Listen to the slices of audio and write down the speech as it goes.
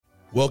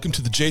Welcome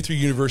to the J3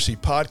 University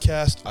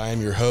podcast. I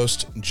am your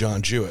host,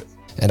 John Jewett.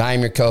 And I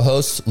am your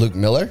co-host, Luke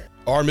Miller.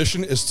 Our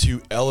mission is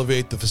to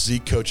elevate the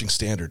physique coaching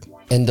standard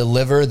and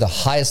deliver the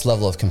highest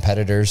level of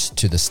competitors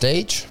to the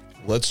stage.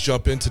 Let's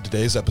jump into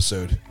today's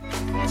episode.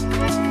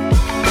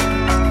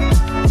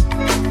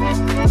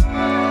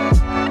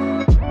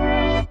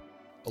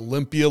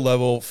 Olympia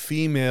level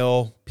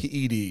female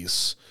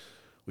Ped'S.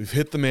 We've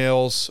hit the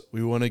males.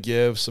 We want to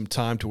give some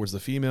time towards the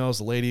females,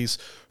 the ladies,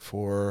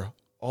 for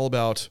all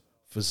about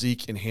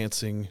physique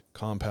enhancing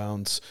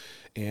compounds.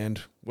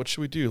 And what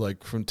should we do?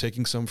 Like from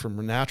taking some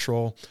from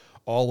natural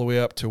all the way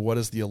up to what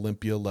does the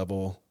Olympia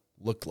level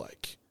look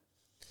like?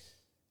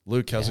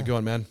 Luke, how's it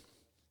going, man?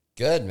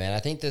 Good, man. I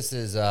think this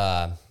is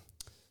a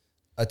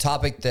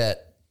topic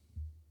that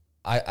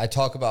I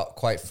talk about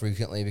quite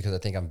frequently because I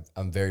think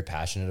I'm very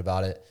passionate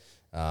about it,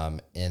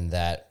 in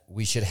that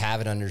we should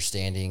have an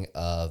understanding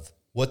of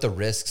what the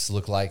risks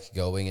look like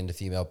going into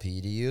female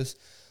PED use,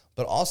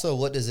 but also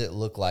what does it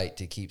look like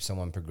to keep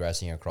someone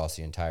progressing across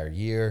the entire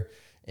year,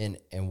 and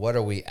what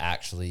are we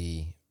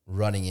actually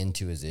running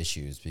into as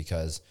issues,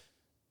 because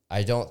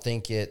I don't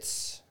think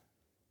it's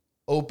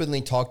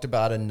openly talked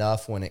about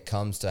enough when it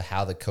comes to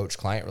how the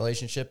coach-client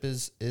relationship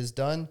is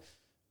done,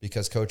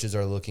 because coaches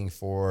are looking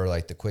for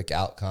like the quick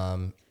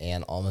outcome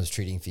and almost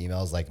treating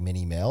females like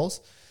mini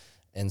males.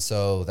 And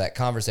so that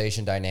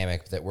conversation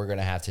dynamic that we're going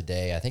to have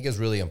today, I think is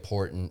really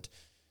important.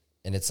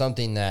 And it's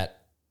something that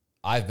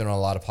I've been on a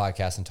lot of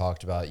podcasts and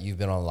talked about. You've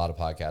been on a lot of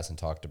podcasts and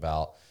talked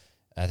about.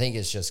 And I think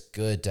it's just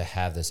good to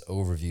have this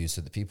overview so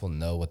that people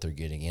know what they're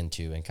getting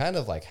into and kind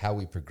of like how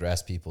we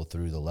progress people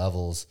through the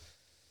levels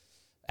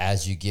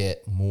as you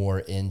get more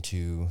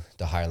into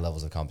the higher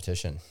levels of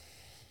competition.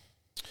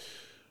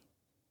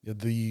 Yeah,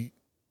 the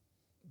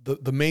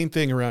main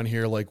thing around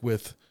here, like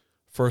with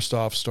first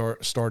off,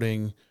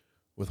 starting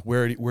with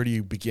where do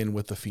you begin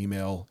with the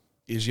female,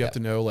 is you have to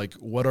know like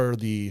what are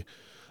the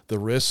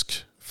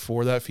risk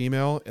for that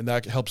female, and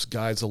that helps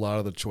guides a lot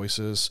of the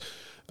choices.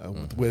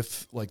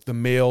 With like the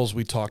males,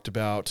 we talked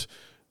about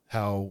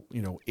how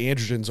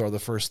androgens are the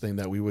first thing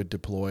that we would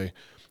deploy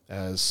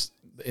as.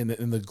 And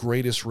the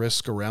greatest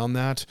risk around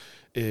that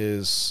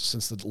is,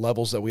 since the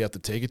levels that we have to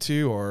take it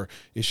to are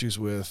issues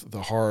with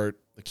the heart,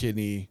 the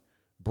kidney,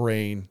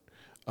 brain.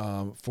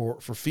 For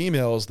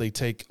females, they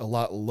take a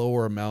lot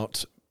lower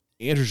amount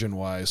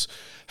androgen-wise.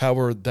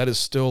 However, that is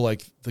still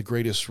like the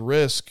greatest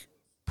risk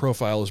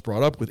profile is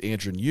brought up with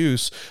androgen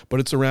use, but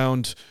it's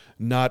around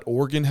not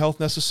organ health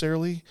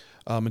necessarily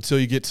until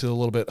you get to a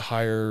little bit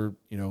higher,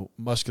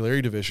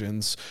 muscularity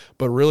divisions.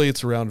 But really,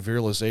 it's around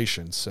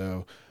virilization.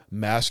 So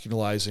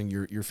masculinizing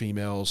your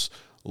females,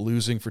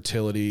 losing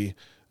fertility,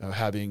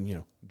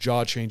 having,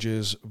 jaw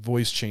changes,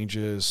 voice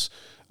changes,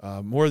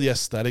 more of the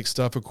aesthetic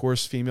stuff, of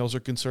course, females are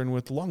concerned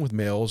with, along with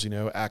males,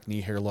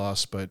 acne, hair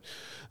loss, but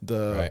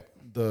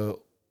the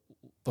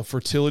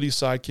fertility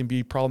side can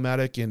be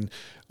problematic, and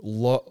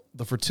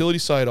the fertility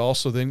side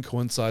also then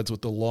coincides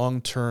with the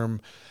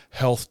long-term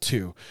health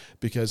too,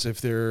 because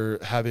if they're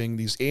having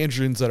these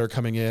androgens that are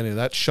coming in and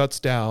that shuts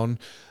down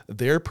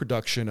their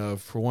production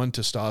of, for one,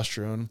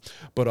 testosterone,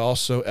 but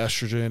also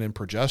estrogen and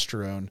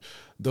progesterone,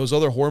 those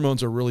other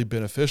hormones are really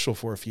beneficial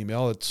for a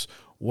female. It's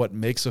what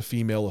makes a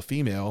female a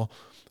female.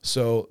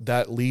 So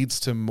that leads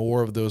to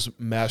more of those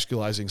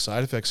masculizing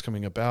side effects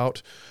coming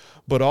about.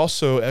 But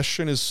also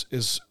estrogen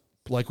is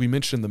like we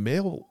mentioned, the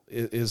male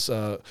is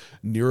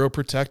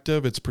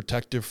neuroprotective. It's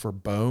protective for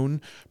bone,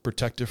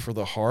 protective for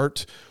the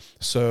heart.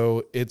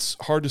 So it's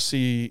hard to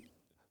see,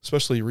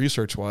 especially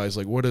research-wise,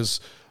 like what does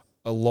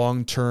a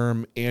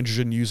long-term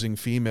androgen-using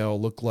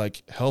female look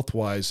like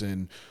health-wise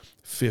in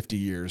 50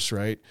 years,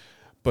 right?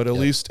 But at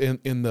least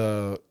in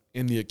the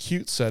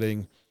acute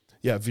setting,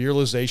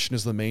 virilization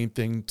is the main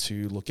thing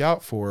to look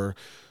out for.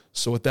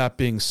 So with that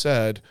being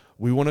said,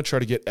 we want to try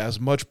to get as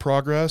much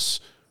progress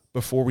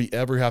before we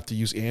ever have to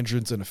use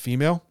androgens in a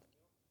female.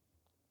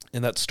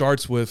 And that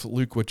starts with,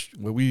 Luke, what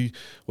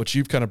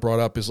you've kind of brought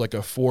up is like a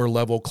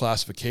 4-level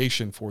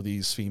classification for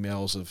these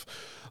females, of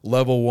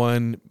level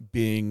 1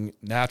 being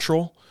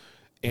natural,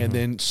 and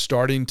then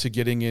starting to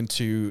getting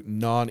into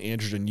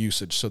non-androgen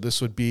usage. So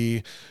this would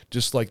be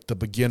just like the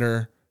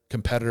beginner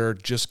competitor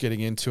just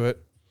getting into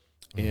it.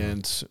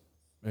 And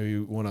maybe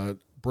you want to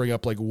bring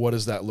up like, what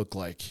does that look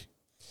like?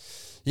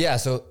 Yeah,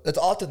 so that's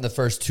often the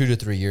first 2 to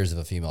 3 years of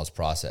a female's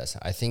process.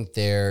 I think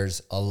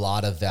there's a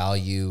lot of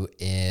value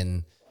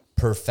in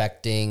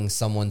perfecting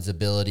someone's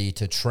ability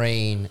to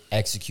train,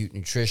 execute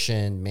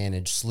nutrition,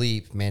 manage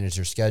sleep, manage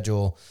their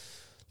schedule,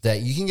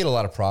 that you can get a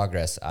lot of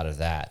progress out of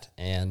that.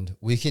 And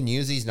we can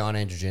use these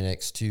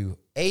non-androgenics to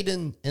aid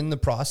in the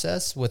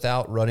process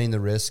without running the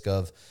risk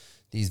of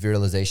these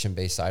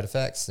virilization-based side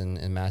effects and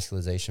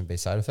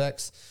masculization-based side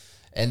effects.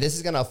 And this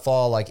is going to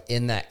fall like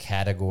in that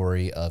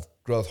category of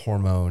growth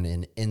hormone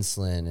and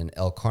insulin and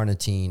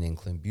L-carnitine and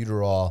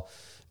clenbuterol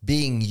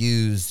being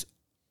used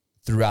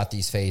throughout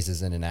these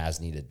phases in an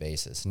as-needed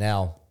basis.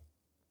 Now,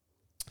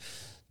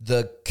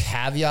 the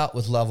caveat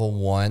with level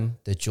 1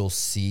 that you'll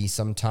see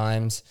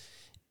sometimes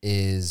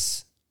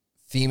is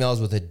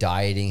females with a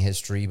dieting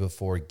history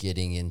before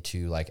getting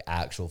into like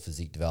actual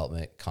physique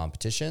development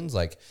competitions,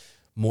 like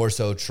more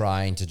so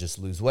trying to just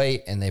lose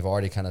weight. And they've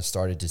already kind of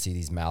started to see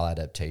these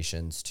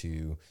maladaptations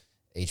to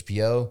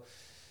HPO.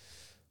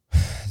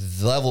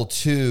 Level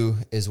 2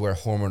 is where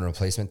hormone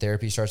replacement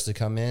therapy starts to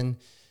come in.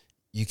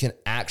 You can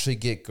actually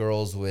get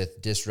girls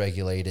with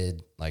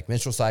dysregulated like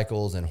menstrual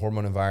cycles and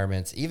hormone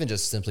environments, even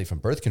just simply from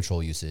birth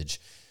control usage,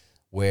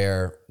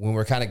 where when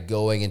we're kind of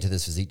going into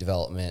this physique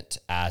development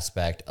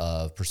aspect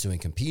of pursuing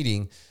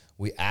competing,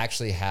 we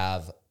actually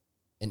have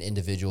an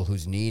individual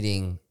who's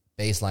needing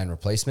baseline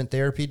replacement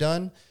therapy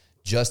done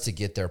just to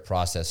get their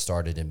process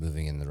started and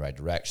moving in the right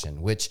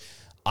direction, which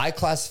I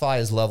classify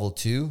as level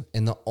 2.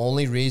 And the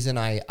only reason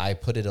I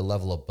put it a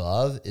level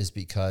above is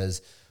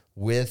because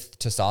with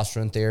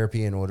testosterone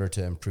therapy, in order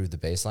to improve the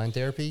baseline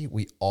therapy,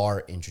 we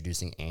are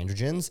introducing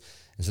androgens.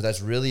 And so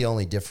that's really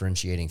only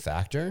differentiating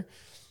factor.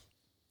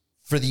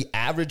 For the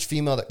average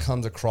female that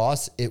comes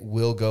across, it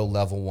will go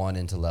level 1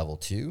 into level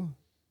 2,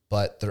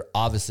 but there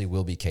obviously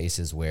will be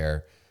cases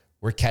where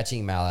we're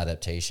catching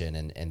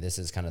maladaptation, and this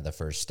is kind of the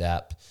first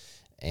step.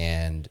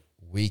 And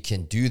we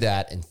can do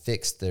that and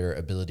fix their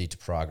ability to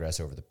progress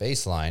over the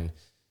baseline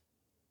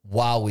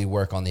while we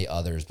work on the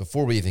others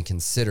before we even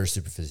consider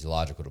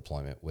superphysiological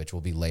deployment, which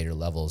will be later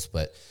levels.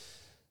 But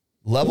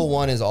level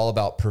 1 is all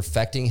about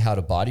perfecting how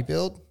to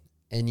bodybuild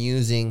and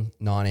using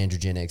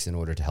non-androgenics in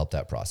order to help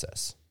that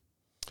process.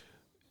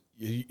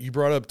 You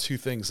brought up two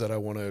things that I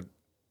want to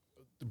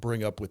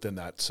bring up within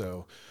that.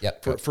 So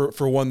yep.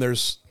 for one,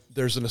 there's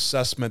an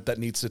assessment that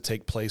needs to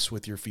take place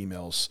with your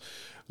females,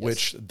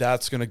 which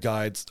that's going to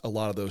guide a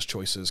lot of those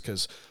choices.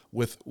 Because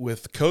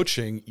with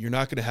coaching, you're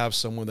not going to have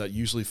someone that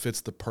usually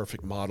fits the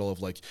perfect model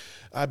of like,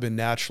 I've been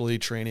naturally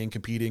training,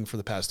 competing for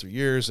the past 3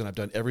 years, and I've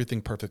done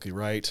everything perfectly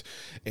right,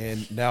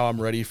 and now I'm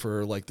ready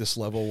for like this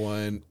level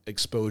 1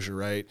 exposure,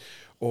 right?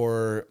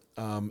 Or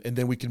and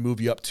then we can move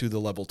you up to the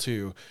level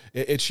 2.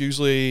 It's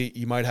usually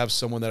you might have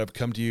someone that have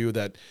come to you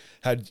that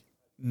had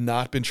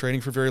not been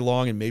training for very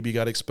long and maybe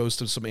got exposed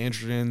to some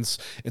androgens,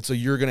 and so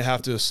you're going to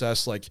have to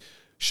assess like,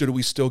 should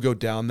we still go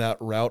down that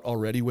route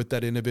already with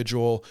that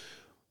individual?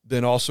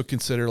 Then also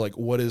consider like,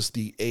 what is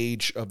the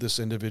age of this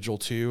individual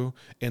too,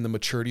 and the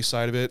maturity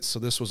side of it. So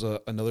this was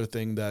another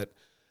thing that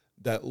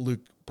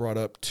Luke brought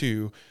up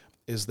too,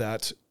 is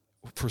that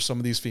for some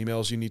of these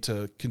females, you need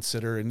to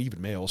consider, and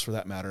even males for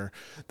that matter,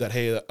 that,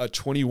 hey, a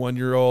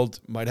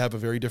 21-year-old might have a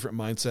very different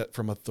mindset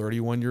from a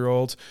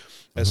 31-year-old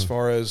as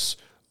far as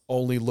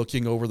only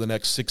looking over the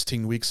next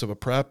 16 weeks of a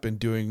prep and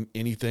doing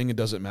anything. It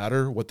doesn't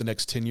matter what the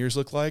next 10 years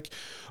look like,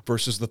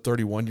 versus the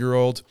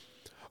 31-year-old.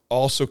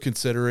 Also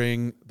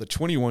considering the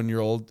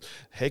 21-year-old,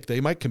 heck, they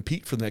might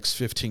compete for the next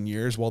 15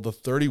 years, while the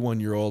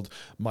 31-year-old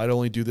might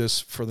only do this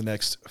for the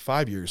next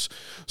 5 years.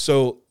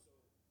 So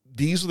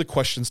these are the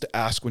questions to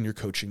ask when you're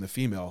coaching the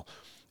female,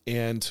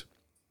 and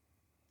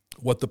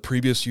what the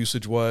previous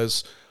usage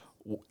was,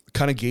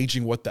 kind of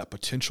gauging what that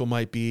potential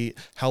might be,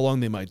 how long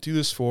they might do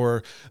this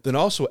for, then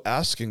also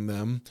asking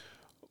them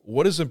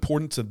what is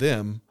important to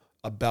them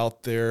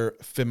about their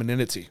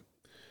femininity.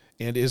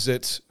 And is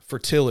it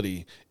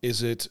fertility?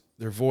 Is it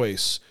their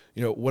voice?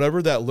 You know,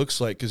 whatever that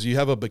looks like, because you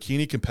have a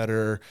bikini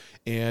competitor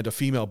and a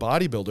female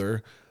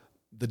bodybuilder,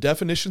 the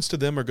definitions to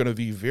them are going to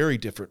be very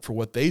different for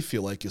what they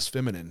feel like is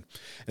feminine.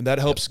 And that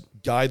helps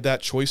guide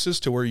that choices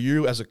to where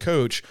you as a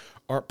coach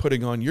aren't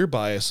putting on your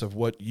bias of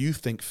what you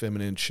think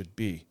feminine should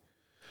be.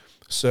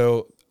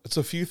 So it's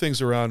a few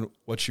things around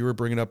what you were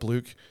bringing up,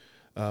 Luke.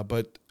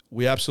 But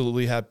we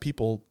absolutely have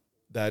people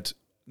that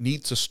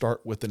need to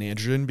start with an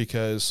androgen,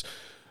 because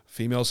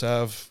females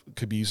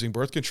could be using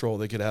birth control.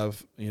 They could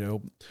have,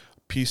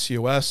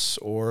 PCOS,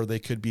 or they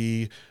could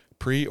be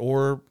pre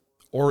or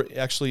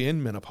actually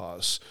in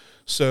menopause.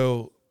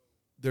 So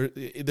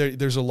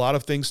there's a lot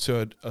of things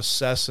to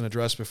assess and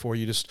address before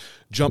you just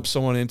jump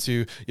someone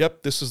into,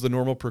 yep, this is the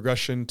normal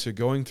progression to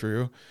going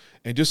through.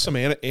 And just some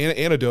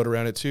anecdote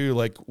around it too.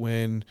 Like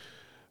when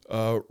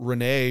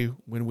Renee,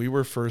 when we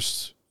were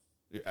first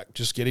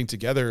just getting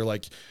together,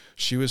 like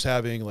she was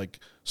having like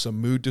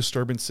some mood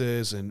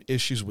disturbances and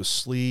issues with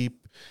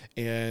sleep.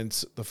 And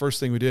the first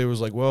thing we did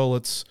was like, well,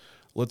 let's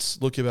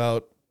look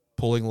about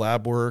pulling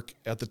lab work.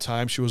 At the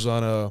time she was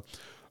on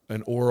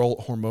an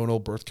oral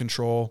hormonal birth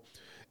control,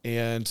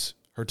 and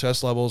her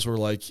test levels were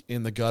like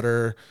in the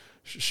gutter.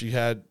 She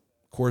had,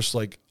 of course,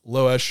 like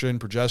low estrogen,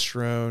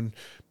 progesterone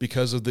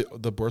because of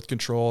the birth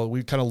control.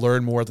 We kind of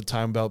learned more at the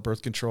time about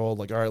birth control.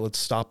 Like, all right, let's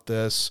stop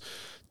this.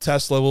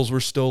 Test levels were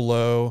still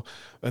low.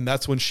 And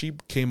that's when she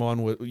came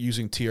on with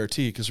using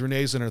TRT, because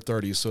Renee's in her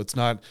 30s. So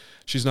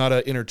she's not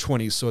in her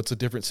 20s. So it's a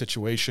different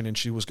situation, and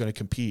she was going to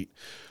compete.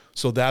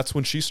 So that's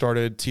when she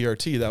started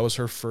TRT. That was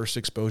her first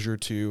exposure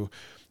to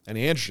an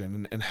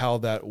androgen and how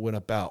that went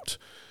about.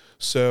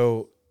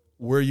 So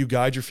where you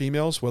guide your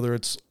females, whether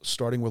it's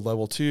starting with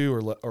level 2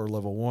 or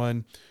level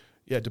 1,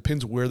 it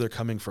depends where they're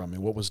coming from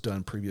and what was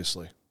done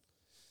previously.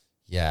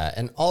 Yeah,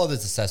 and all of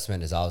this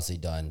assessment is obviously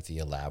done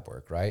via lab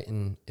work, right?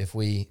 And if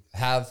we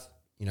have,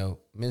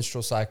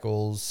 menstrual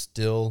cycles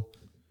still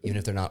even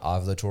if they're not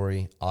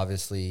ovulatory.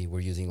 Obviously, we're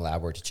using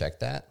lab work to check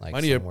that. Like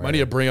might need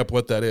to bring up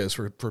what that is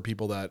for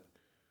people that.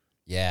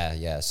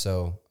 Yeah.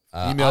 So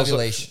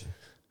ovulation.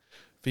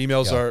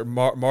 Females are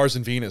Mars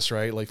and Venus,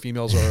 right? Like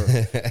females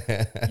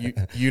are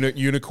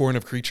unicorn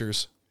of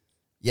creatures.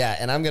 Yeah,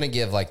 and I'm gonna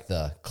give like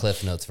the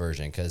Cliff Notes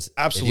version because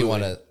if you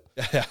want to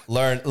Yeah.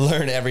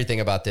 learn everything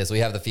about this. We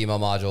have the female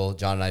module.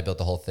 John and I built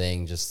the whole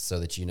thing just so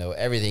that you know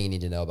everything you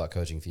need to know about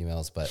coaching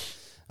females. But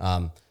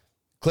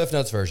Cliff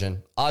Notes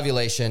version,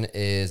 ovulation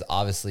is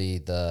obviously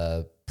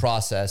the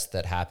process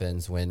that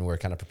happens when we're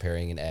kind of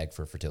preparing an egg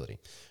for fertility,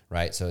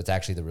 right? So it's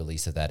actually the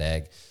release of that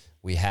egg.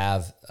 We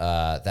have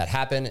that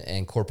happen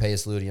and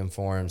corpus luteum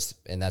forms,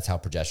 and that's how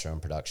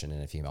progesterone production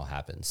in a female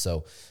happens.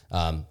 So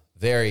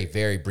very,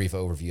 very brief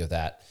overview of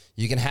that.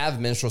 You can have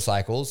menstrual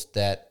cycles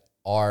that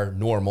are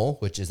normal,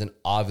 which is an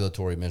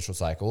ovulatory menstrual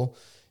cycle.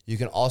 You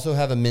can also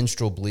have a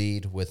menstrual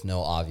bleed with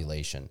no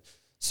ovulation.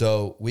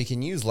 So we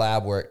can use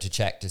lab work to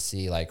check to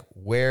see like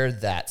where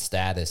that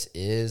status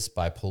is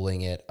by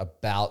pulling it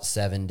about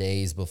 7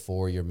 days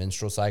before your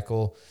menstrual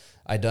cycle.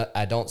 I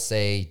don't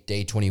say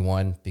day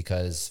 21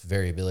 because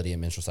variability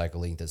in menstrual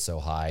cycle length is so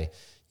high.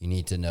 You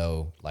need to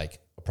know like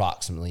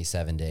approximately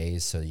 7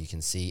 days so you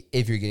can see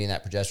if you're getting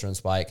that progesterone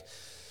spike.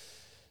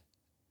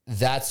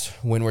 That's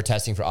when we're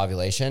testing for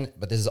ovulation,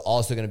 but this is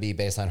also going to be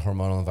baseline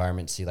hormonal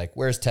environment to see like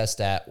where's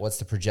test at, what's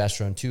the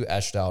progesterone to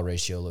estradiol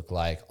ratio look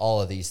like, all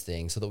of these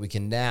things so that we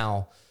can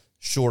now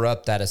shore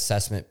up that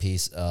assessment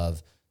piece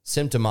of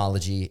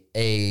symptomology,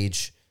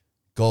 age,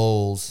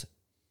 goals,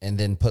 and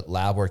then put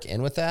lab work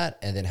in with that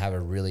and then have a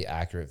really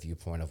accurate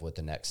viewpoint of what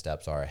the next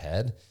steps are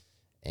ahead.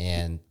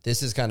 And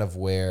this is kind of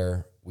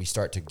where we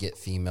start to get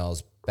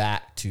females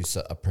back to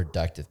a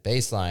productive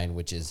baseline,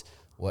 which is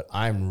what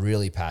I'm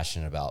really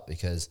passionate about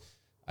because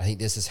I think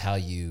this is how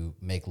you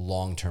make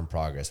long-term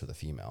progress with a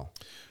female.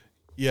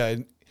 Yeah,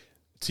 and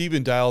to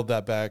even dial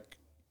that back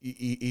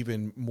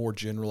even more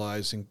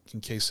generalized in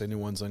case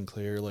anyone's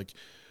unclear, like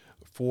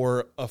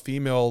for a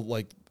female,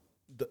 like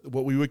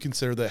what we would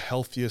consider the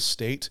healthiest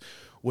state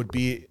would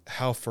be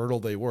how fertile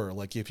they were.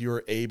 Like if you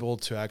were able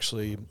to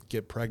actually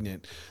get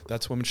pregnant,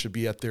 that's women should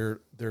be at their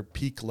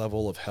peak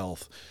level of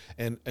health.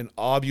 And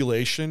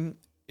ovulation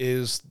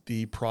is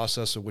the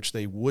process of which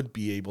they would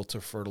be able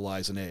to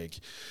fertilize an egg.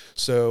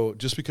 So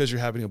just because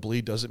you're having a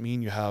bleed doesn't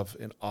mean you have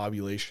an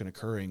ovulation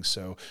occurring.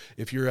 So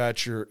if you're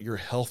at your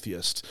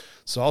healthiest,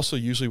 so also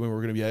usually when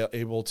we're going to be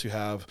able to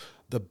have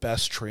the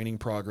best training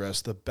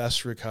progress, the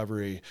best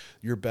recovery,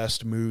 your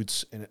best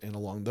moods, and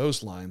along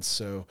those lines.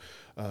 So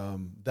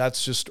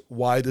that's just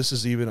why this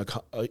is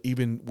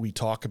even we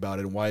talk about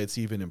it and why it's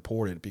even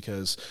important,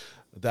 because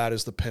that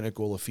is the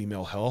pinnacle of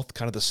female health,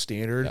 kind of the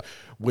standard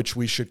which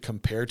we should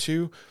compare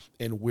to,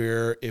 and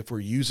where if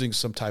we're using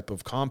some type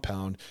of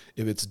compound,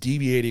 if it's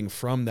deviating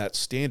from that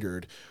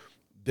standard,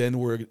 then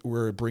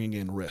we're bringing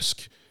in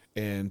risk.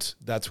 And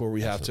that's where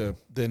we have to,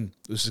 then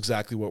this is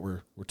exactly what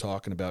we're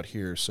talking about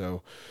here.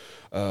 So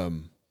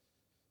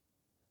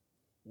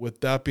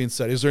with that being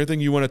said, is there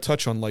anything you want to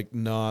touch on, like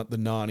not the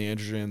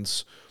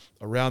non-androgens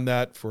around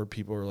that for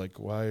people who are like,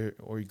 why,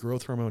 or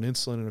growth hormone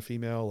insulin in a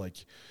female?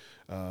 Like,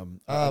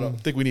 I don't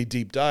think we need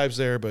deep dives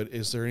there, but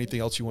is there anything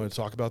else you want to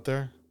talk about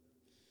there?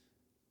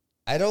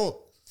 I don't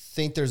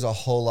think there's a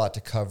whole lot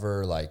to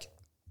cover, like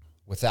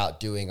without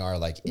doing our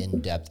like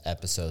in-depth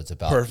episodes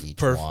about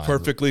each one.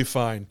 Perfectly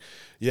fine.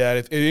 Yeah.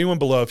 If anyone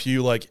below, if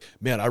you like,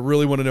 man, I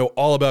really want to know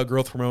all about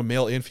growth hormone,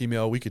 male and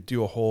female, we could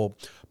do a whole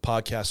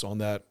podcast on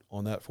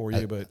that for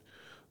you. But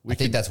I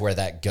think that's where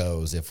that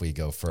goes. If we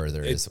go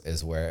further,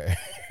 is where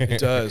it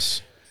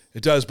does.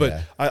 But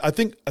yeah. I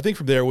think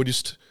from there we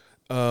just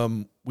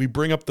we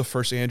bring up the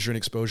first androgen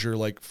exposure,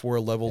 like for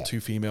a level 2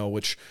 female,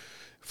 which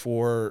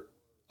for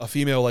a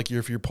female, like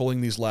if you're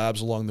pulling these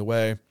labs along the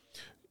way,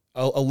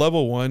 a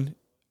level 1,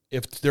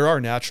 if there are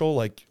natural,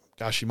 like,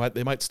 gosh,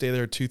 they might stay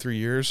there 2-3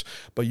 years,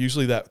 but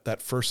usually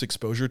that first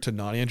exposure to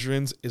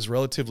non-androgens is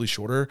relatively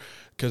shorter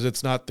because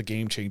it's not the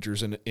game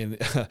changers in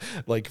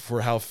like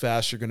for how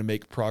fast you're going to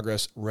make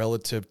progress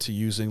relative to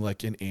using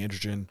like an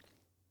androgen.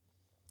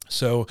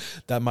 So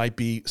that might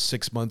be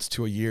 6 months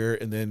to a year.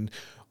 And then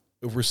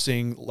if we're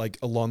seeing like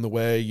along the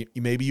way,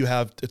 maybe you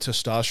have a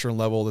testosterone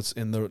level that's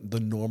in the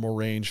normal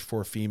range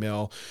for a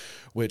female,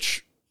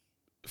 which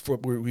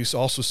we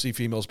also see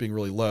females being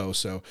really low.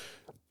 So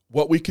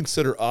what we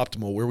consider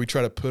optimal, where we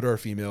try to put our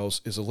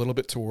females, is a little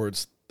bit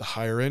towards the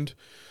higher end.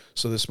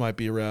 So this might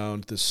be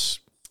around this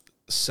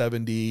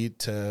 70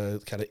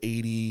 to kind of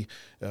 80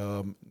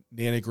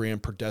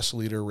 nanogram per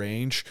deciliter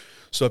range.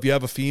 So if you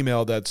have a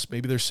female that's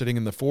maybe they're sitting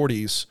in the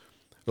 40s,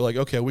 they're like,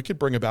 okay, we could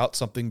bring about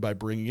something by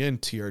bringing in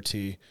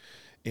TRT.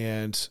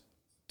 And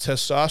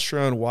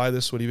testosterone, why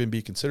this would even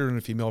be considered in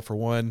a female, for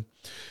one,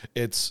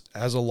 it's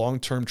has a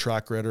long-term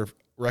track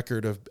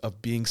record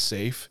of being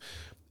safe.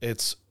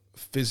 It's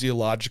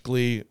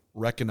physiologically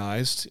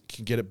recognized. You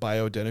can get it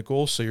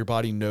bioidentical, so your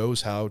body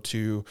knows how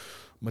to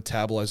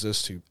metabolize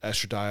this to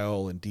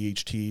estradiol and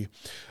DHT.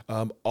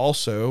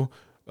 Also,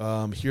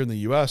 here in the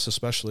U.S.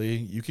 especially,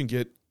 you can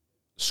get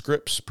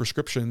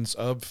prescriptions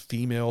of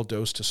female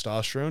dose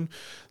testosterone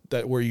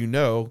that where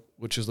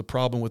which is the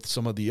problem with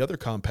some of the other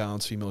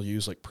compounds female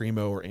use like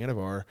Primo or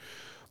Anavar,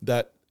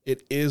 that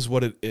it is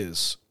what it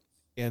is.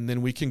 And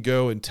then we can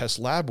go and test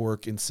lab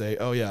work and say,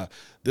 oh yeah,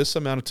 this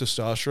amount of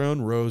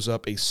testosterone rose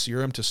up a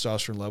serum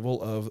testosterone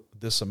level of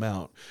this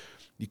amount.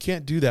 You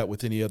can't do that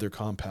with any other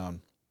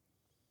compound.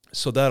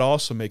 So that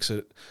also makes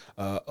it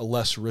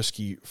less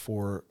risky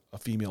for a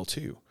female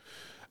too.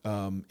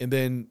 And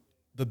then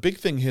the big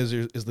thing is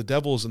the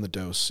devil is in the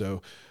dose.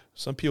 So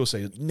some people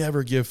say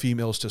never give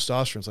females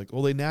testosterone. It's like,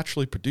 well, they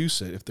naturally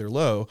produce it. If they're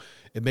low,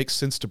 it makes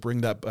sense to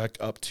bring that back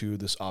up to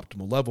this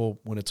optimal level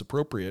when it's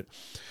appropriate.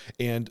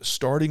 And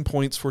starting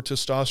points for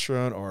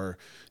testosterone are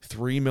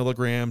 3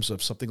 milligrams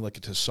of something like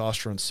a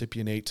testosterone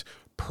cypionate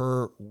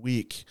per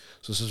week.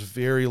 So this is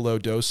very low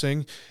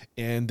dosing.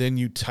 And then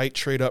you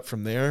titrate up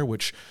from there,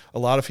 which a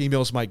lot of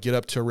females might get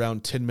up to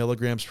around 10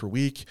 milligrams per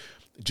week.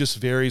 It just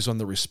varies on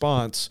the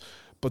response.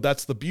 But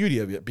that's the beauty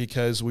of it,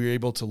 because we're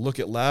able to look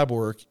at lab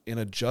work and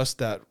adjust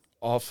that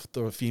off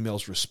the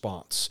female's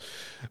response.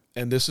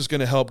 And this is going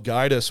to help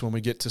guide us when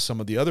we get to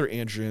some of the other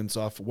androgens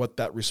off what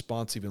that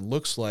response even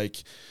looks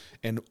like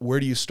and where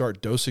do you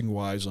start dosing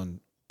wise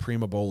on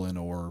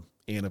Primobolan or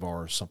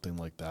Anavar or something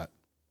like that.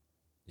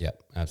 Yeah,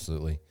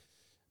 absolutely.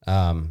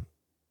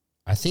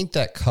 I think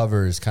that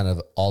covers kind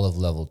of all of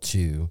level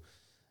 2.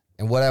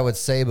 And what I would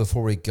say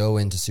before we go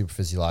into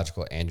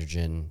superphysiological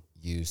androgen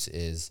use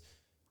is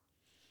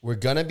we're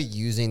going to be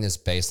using this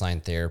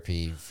baseline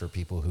therapy for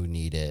people who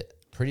need it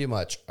pretty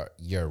much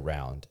year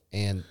round.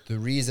 And the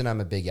reason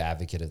I'm a big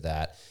advocate of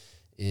that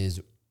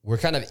is we're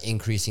kind of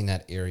increasing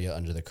that area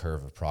under the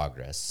curve of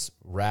progress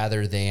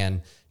rather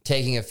than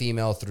taking a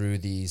female through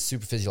these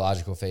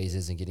superphysiological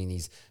phases and getting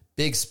these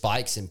big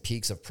spikes and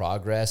peaks of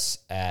progress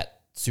at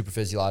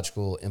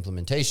superphysiological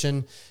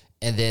implementation.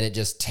 And then it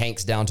just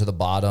tanks down to the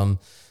bottom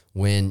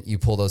when you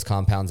pull those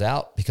compounds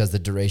out because the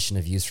duration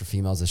of use for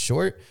females is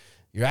short.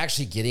 You're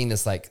actually getting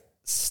this like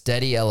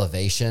steady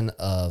elevation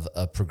of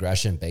a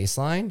progression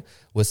baseline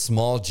with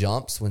small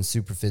jumps when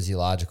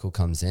superphysiological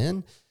comes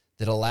in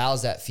that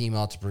allows that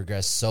female to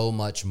progress so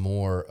much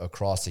more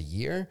across a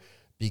year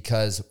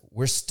because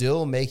we're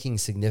still making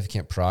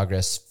significant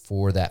progress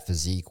for that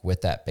physique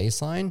with that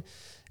baseline.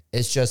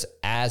 It's just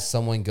as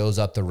someone goes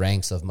up the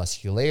ranks of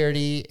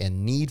muscularity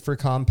and need for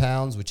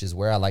compounds, which is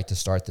where I like to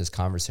start this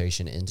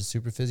conversation into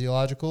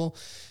superphysiological,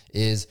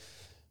 is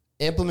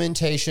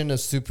implementation of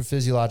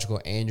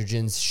superphysiological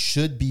androgens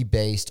should be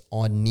based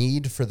on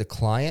need for the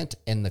client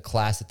and the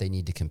class that they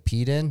need to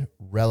compete in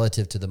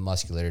relative to the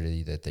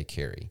muscularity that they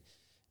carry.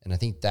 And I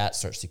think that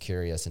starts to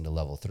carry us into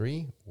level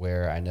 3,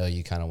 where I know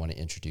you kind of want to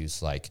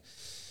introduce like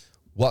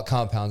what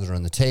compounds are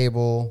on the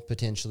table,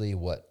 potentially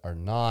what are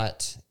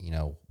not,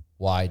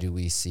 why do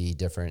we see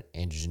different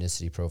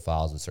androgenicity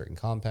profiles with certain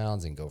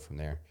compounds and go from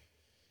there.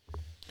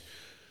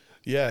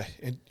 Yeah.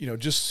 And,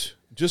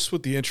 just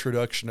with the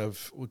introduction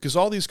of, because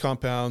all these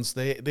compounds,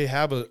 they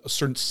have a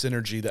certain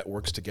synergy that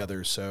works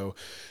together. So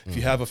if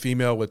you have a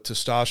female with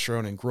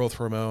testosterone and growth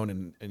hormone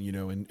and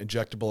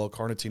injectable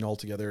L-carnitine all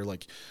together,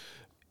 like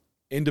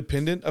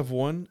independent of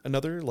one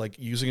another, like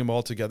using them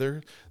all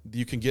together,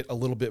 you can get a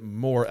little bit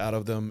more out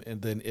of them.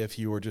 And then if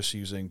you were just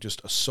using just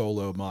a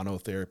solo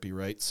monotherapy,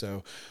 right?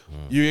 So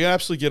you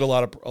absolutely get a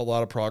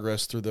lot of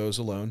progress through those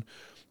alone,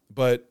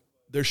 but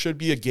there should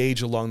be a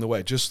gauge along the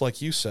way. Just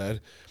like you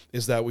said,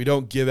 is that we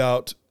don't give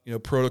out,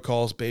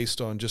 protocols based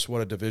on just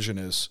what a division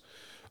is.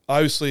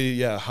 Obviously,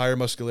 yeah, higher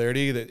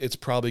muscularity, that it's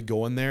probably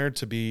going there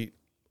to be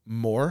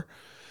more.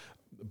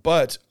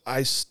 But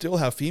I still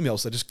have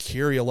females that just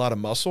carry a lot of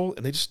muscle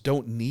and they just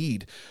don't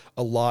need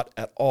a lot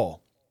at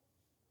all.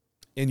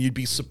 And you'd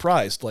be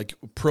surprised, like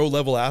pro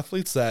level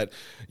athletes that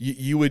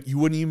you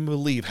wouldn't even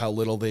believe how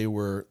little they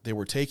were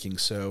taking.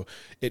 So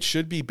it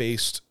should be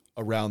based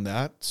around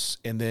that.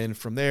 And then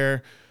from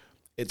there,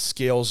 it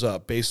scales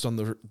up based on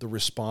the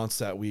response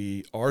that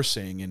we are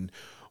seeing. And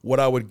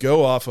what I would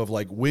go off of,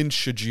 like, when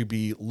should you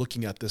be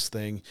looking at this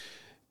thing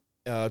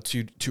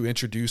to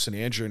introduce an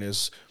androgen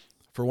is,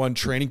 for one,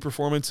 training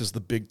performance is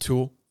the big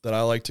tool that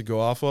I like to go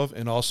off of,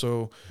 and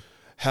also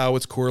how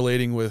it's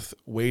correlating with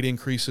weight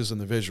increases in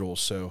the visuals.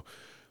 So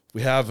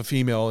we have a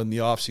female in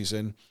the off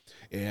season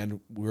and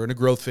we're in a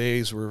growth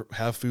phase, we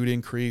have food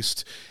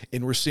increased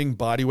and we're seeing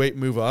body weight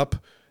move up.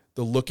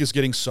 The look is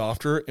getting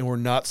softer and we're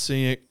not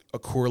seeing it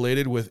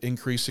correlated with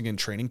increasing in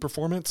training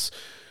performance.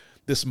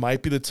 This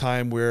might be the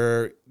time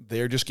where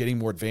they're just getting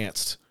more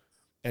advanced.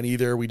 And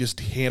either we just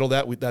handle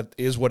that, that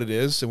is what it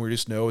is, and we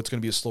just know it's going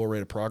to be a slower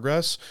rate of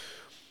progress.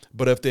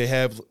 But if they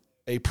have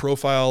a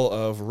profile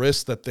of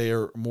risk that they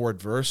are more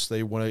adverse,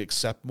 they want to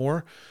accept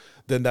more,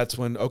 then that's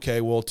when,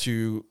 okay, well,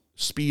 to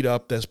speed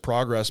up this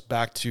progress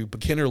back to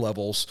beginner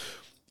levels,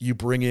 you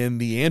bring in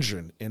the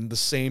androgen. And the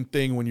same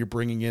thing when you're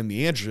bringing in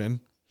the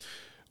androgen,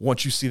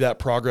 once you see that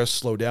progress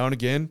slow down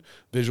again,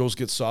 visuals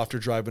get softer,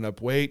 driving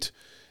up weight,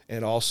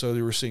 and also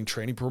they were seeing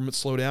training performance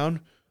slow down,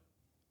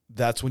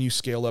 that's when you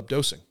scale up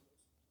dosing.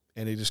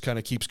 And it just kind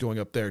of keeps going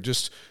up there,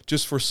 just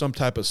for some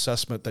type of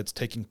assessment that's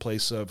taking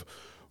place of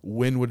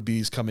when would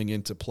be coming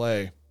into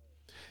play.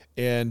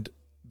 And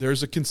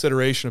there's a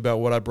consideration about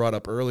what I brought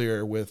up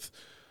earlier with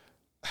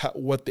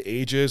what the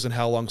age is and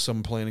how long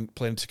someone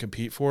planning to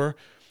compete for.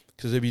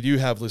 Because if you do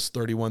have this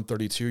 31,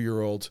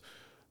 32-year-old,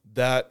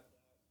 that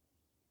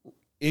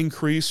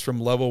increase from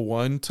level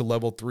 1 to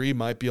level 3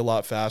 might be a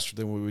lot faster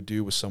than we would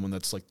do with someone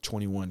that's like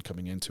 21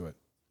 coming into it.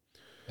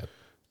 Yep.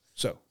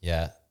 So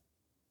yeah,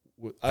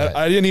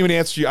 I didn't even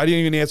answer you. I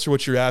didn't even answer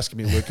what you're asking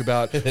me, Luke,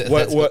 about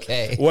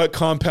what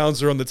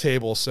compounds are on the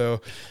table.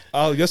 So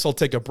I guess I'll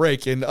take a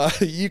break and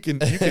you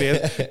can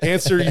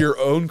answer your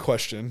own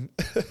question.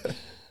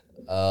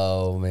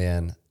 Oh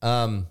man.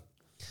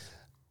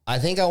 I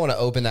think I want to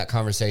open that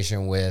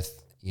conversation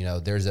with,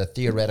 there's a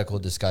theoretical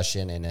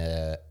discussion and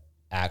a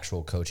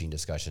actual coaching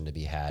discussion to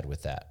be had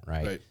with that,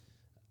 right?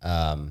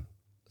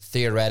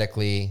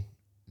 Theoretically,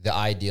 the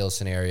ideal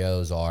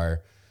scenarios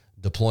are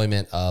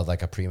deployment of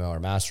like a Primo or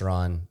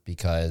Masteron,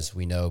 because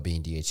we know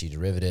being DHT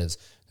derivatives,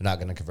 they're not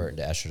going to convert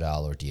into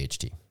estradiol or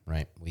DHT,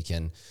 right? We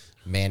can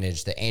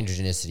manage the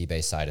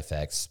androgenicity-based side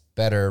effects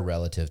better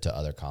relative to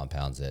other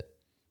compounds that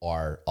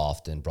are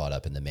often brought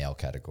up in the male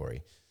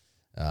category.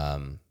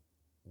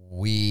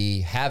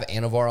 We have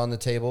Anavar on the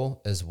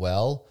table as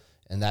well,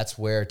 and that's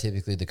where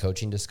typically the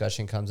coaching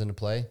discussion comes into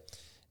play.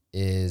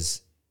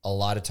 Is a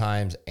lot of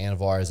times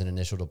Anavar as an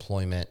initial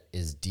deployment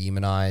is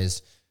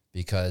demonized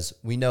because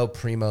we know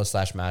Primo /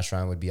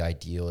 Masteron would be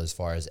ideal as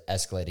far as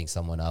escalating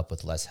someone up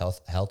with less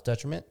health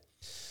detriment.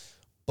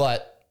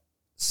 But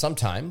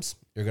sometimes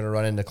you're going to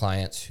run into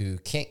clients who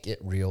can't get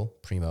real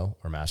Primo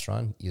or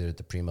Masteron. Either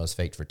the Primo is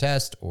faked for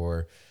test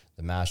or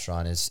the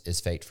Masteron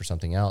is faked for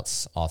something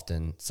else,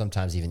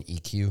 sometimes even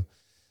EQ.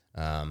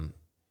 And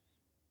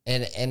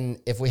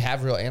if we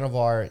have real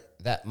Anavar,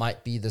 that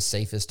might be the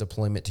safest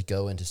deployment to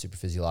go into super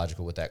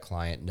physiological with that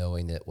client,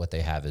 knowing that what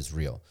they have is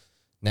real.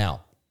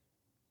 Now,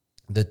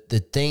 the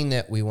thing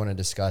that we want to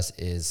discuss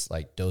is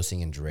like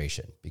dosing and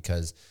duration,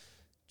 because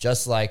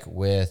just like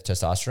with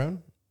testosterone,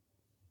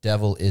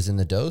 devil is in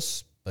the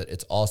dose, but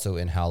it's also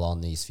in how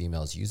long these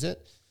females use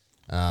it.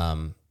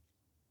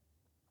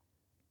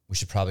 We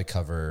should probably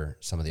cover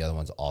some of the other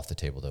ones off the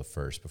table though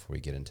first before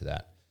we get into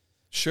that.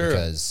 Sure.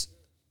 Because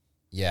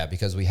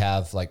we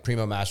have like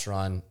Primo,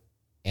 Masteron,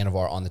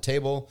 Anavar on the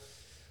table.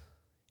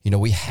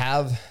 We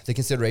have the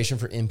consideration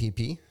for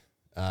MPP,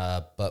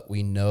 but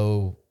we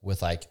know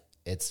with like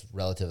its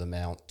relative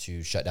amount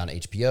to shut down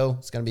HPO,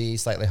 it's going to be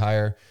slightly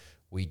higher.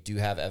 We do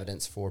have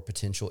evidence for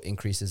potential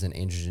increases in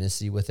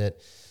androgenicity with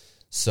it.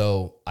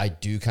 So I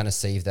do kind of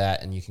save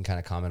that, and you can kind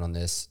of comment on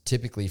this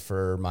typically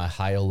for my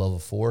higher level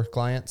 4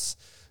 clients,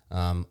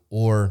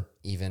 or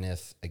even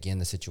if, again,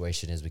 the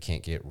situation is we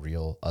can't get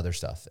real other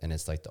stuff and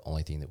it's like the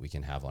only thing that we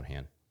can have on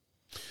hand.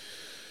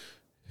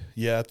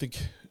 Yeah, I think,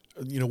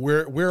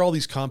 where all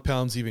these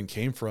compounds even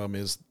came from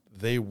is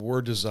they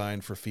were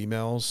designed for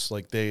females.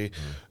 Like the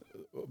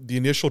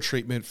initial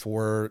treatment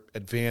for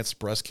advanced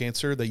breast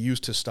cancer, they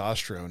used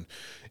testosterone,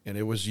 and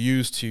it was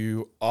used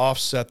to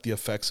offset the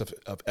effects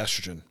of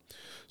estrogen.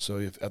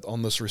 So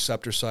on this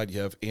receptor side, you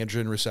have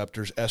androgen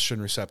receptors,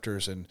 estrogen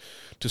receptors, and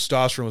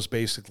testosterone was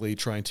basically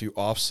trying to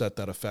offset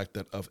that effect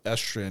of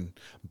estrogen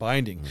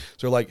binding. Mm-hmm. So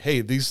they're like, hey,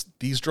 these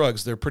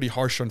drugs, they're pretty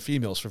harsh on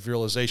females for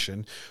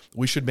virilization.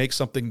 We should make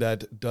something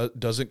that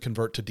doesn't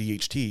convert to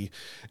DHT.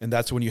 And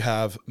that's when you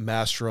have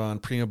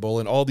Masteron,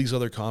 Primobolan, all these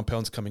other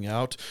compounds coming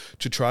out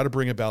to try to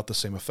bring about the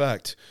same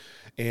effect.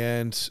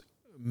 And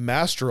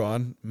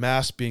Masteron,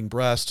 mass being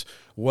breast,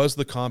 was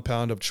the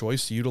compound of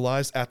choice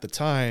utilized at the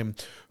time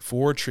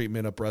for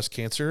treatment of breast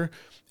cancer.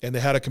 And they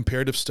had a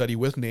comparative study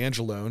with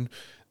Nandrolone.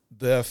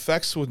 The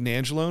effects with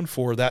Nandrolone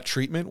for that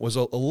treatment was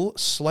a little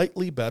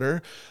slightly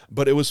better,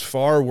 but it was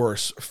far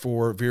worse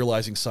for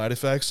virilizing side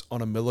effects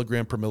on a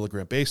milligram per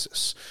milligram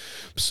basis.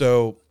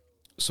 So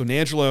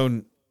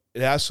Nandrolone,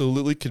 it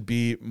absolutely could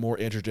be more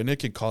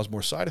androgenic and cause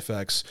more side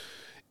effects.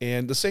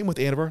 And the same with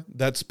Anavar.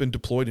 That's been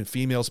deployed in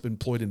females, been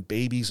deployed in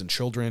babies and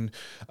children.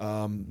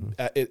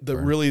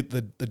 Really,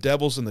 the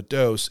devil's in the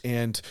dose.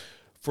 And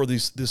for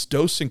this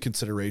dosing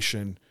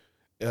consideration,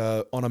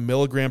 on a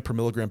milligram per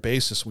milligram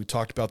basis, we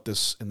talked about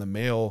this in the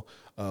male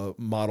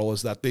model,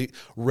 is that they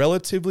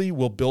relatively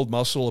will build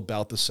muscle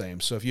about the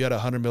same. So if you had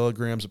 100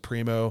 milligrams of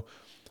Primo,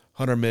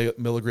 100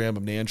 milligram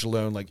of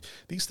Nandrolone, like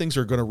these things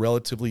are going to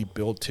relatively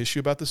build tissue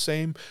about the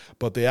same,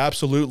 but they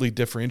absolutely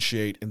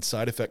differentiate in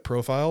side effect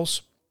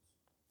profiles.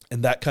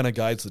 And that kind of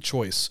guides the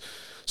choice.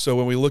 So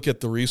when we look at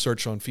the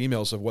research on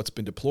females of what's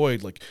been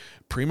deployed, like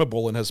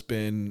Primobolan has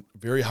been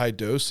very high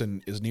dose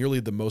and is nearly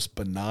the most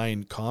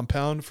benign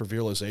compound for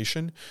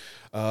virilization.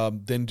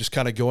 Then just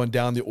kind of going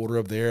down the order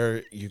of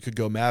there, you could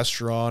go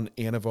Masteron,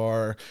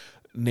 Anavar,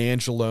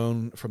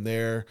 Nandrolone from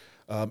there.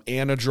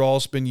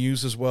 Anadrol's been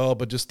used as well,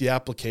 but just the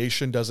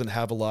application doesn't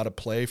have a lot of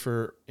play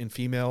in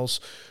females.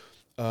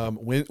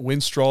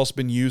 Winstrol's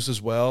been used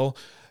as well.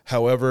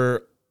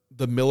 However,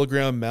 the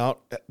milligram amount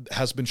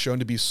has been shown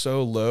to be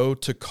so low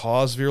to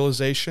cause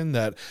virilization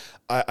that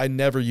I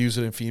never use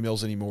it in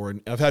females anymore.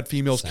 And I've had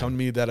females come to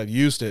me that have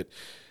used it,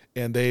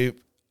 and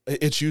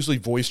it's usually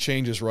voice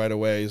changes right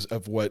away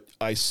of what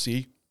I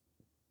see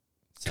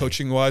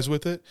coaching wise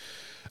with it.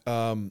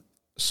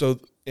 So,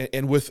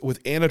 and with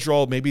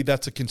Anadrol, maybe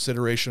that's a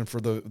consideration for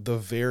the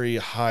very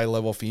high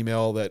level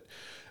female that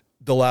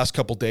the last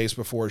couple days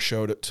before it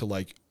showed it to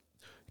like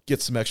get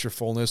some extra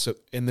fullness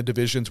in the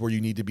divisions where you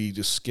need to be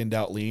just skinned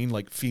out lean,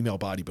 like female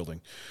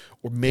bodybuilding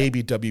or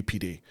maybe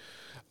WPD.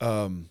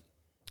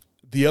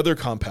 The other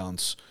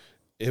compounds,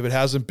 if it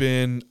hasn't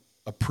been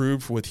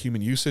approved with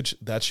human usage,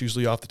 that's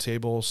usually off the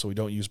table. So we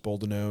don't use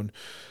boldenone.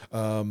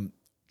 Trenbolone,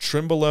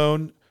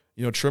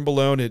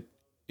 trenbolone,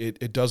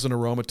 it doesn't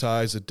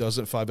aromatize. It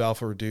doesn't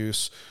 5-alpha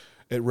reduce.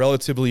 It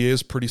relatively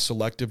is pretty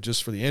selective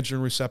just for the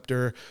androgen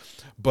receptor,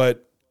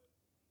 but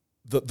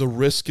the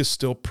risk is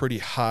still pretty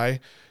high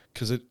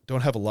because it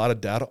don't have a lot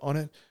of data on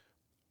it,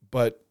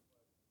 but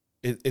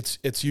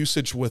its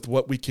usage with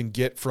what we can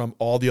get from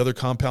all the other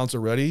compounds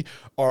already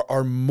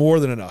are more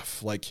than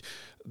enough. Like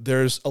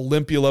there's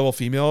Olympia level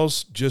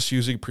females just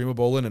using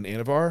primobolan and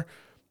Anavar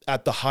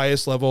at the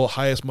highest level,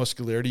 highest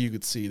muscularity you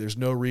could see. There's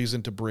no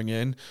reason to bring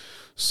in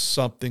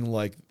something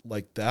like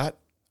that,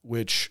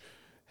 which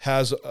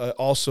has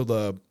also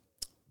the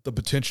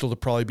potential to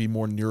probably be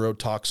more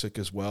neurotoxic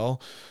as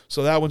well.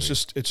 So that one's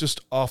it's just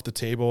off the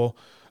table.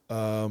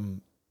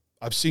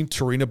 I've seen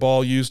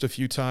Turinabol used a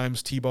few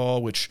times,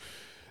 T-ball, which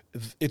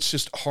it's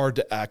just hard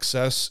to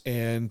access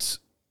and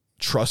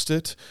trust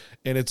it.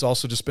 And it's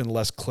also just been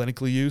less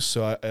clinically used.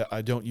 So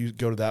I don't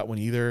go to that one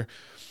either.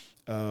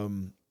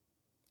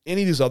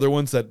 Any of these other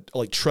ones that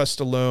like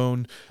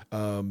Trestolone,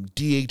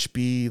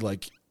 DHB,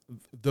 like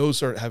those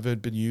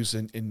haven't been used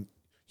in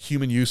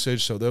human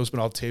usage. So those have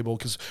been off the table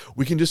because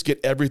we can just get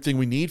everything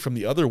we need from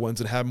the other ones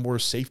and have more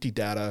safety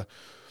data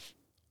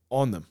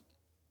on them.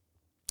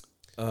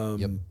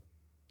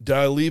 Did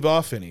I leave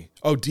off any?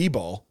 Oh,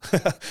 D-ball. I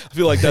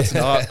feel like that's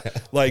not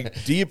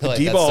like D-balls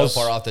that's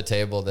so far off the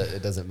table that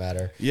it doesn't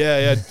matter.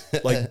 Yeah.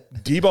 Like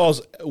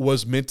D-balls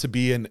was meant to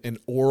be an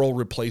oral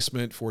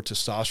replacement for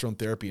testosterone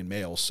therapy in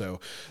males. So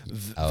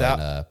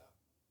that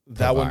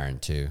one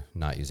too,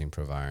 not using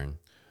Proviron.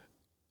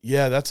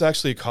 Yeah, that's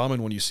actually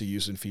common when you see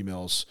used in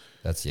females.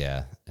 And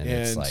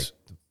it's like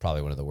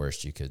probably one of the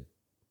worst you could.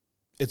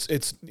 It's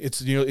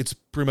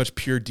pretty much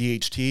pure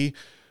DHT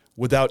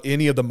without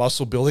any of the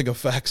muscle building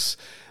effects.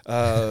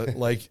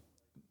 Like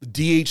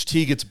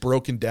DHT gets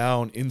broken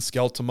down in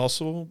skeletal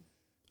muscle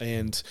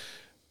and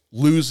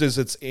loses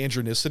its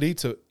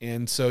androgenicity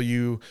and so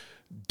you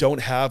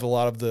don't have a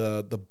lot of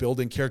the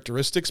building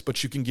characteristics,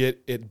 but you can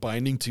get it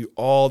binding to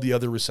all the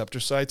other receptor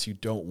sites you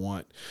don't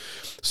want.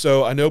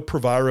 So I know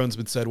Proviron's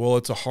been said, well,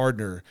 it's a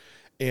hardener,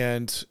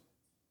 and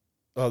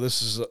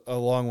this is a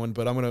long one,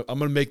 but I'm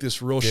gonna make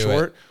this real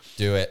short.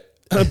 Do it.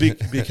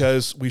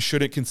 Because we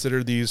shouldn't consider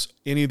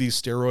any of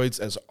these steroids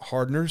as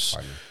hardeners.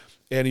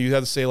 And you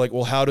have to say like,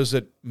 well, how does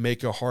it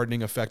make a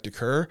hardening effect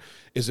occur?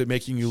 Is it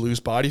making you lose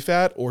body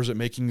fat or is it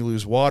making you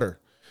lose water?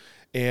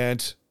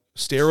 And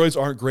steroids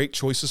aren't great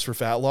choices for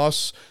fat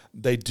loss.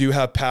 They do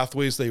have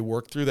pathways they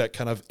work through that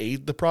kind of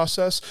aid the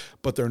process,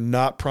 but they're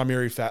not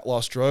primary fat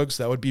loss drugs.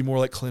 That would be more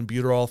like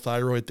clenbuterol,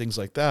 thyroid, things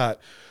like that.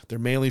 They're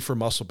mainly for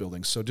muscle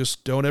building. So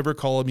just don't ever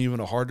call them even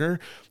a hardener.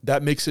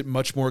 That makes it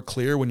much more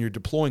clear when you're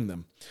deploying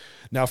them.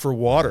 Now for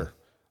water,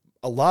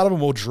 a lot of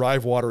them will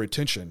drive water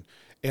retention.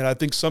 And I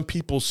think some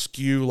people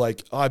skew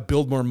like, I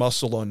build more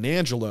muscle on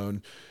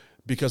Nandrolone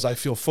because I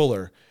feel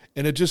fuller.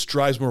 And it just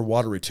drives more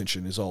water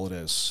retention is all it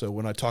is. So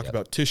when I talk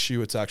about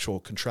tissue, it's actual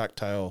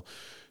contractile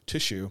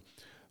tissue.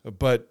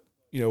 But,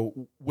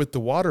 with the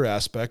water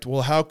aspect,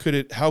 well, how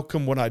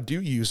come when I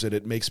do use it,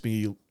 it makes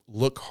me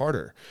look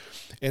harder?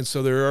 And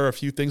so there are a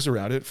few things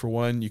around it. For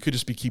one, you could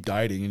just keep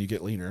dieting and you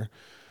get leaner.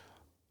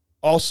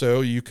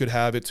 Also, you could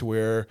have it to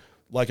where,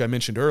 like I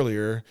mentioned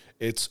earlier,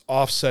 it's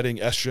offsetting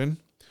estrogen,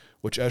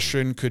 which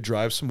estrogen could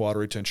drive some water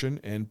retention,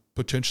 and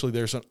potentially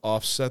there's an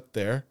offset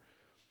there.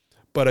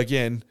 But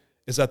again,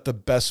 is that the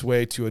best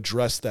way to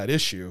address that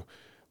issue?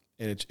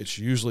 And it's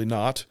usually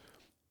not.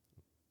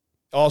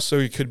 Also,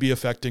 it could be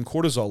affecting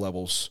cortisol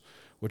levels,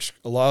 which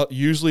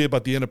usually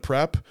about the end of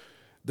prep,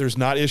 there's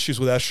not issues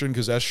with estrogen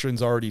because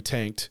estrogen's already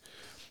tanked.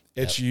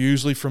 It's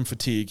usually from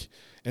fatigue,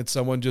 and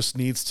someone just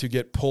needs to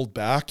get pulled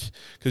back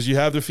because you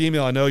have the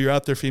female. I know you're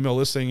out there, female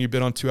listening. You've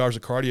been on 2 hours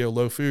of cardio,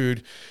 low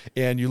food,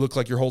 and you look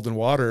like you're holding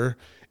water.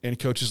 And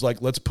coach is like,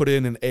 let's put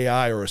in an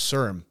AI or a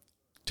serum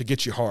to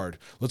get you hard.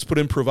 Let's put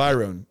in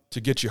Proviron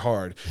to get you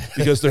hard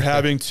because they're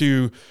having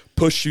to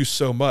push you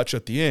so much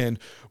at the end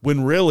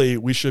when really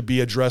we should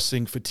be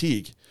addressing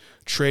fatigue,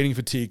 training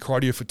fatigue,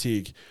 cardio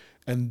fatigue.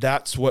 And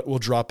that's what will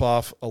drop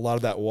off a lot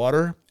of that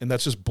water. And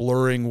that's just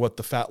blurring what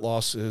the fat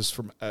loss is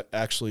from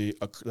actually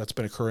that's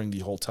been occurring the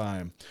whole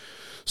time.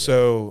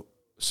 So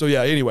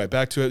anyway,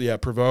 back to it. Yeah,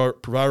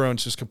 Proviron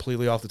is just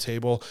completely off the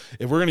table.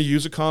 If we're going to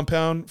use a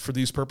compound for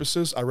these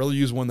purposes, I'd rather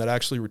use one that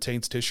actually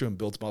retains tissue and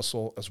builds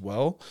muscle as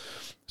well.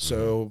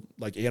 So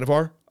like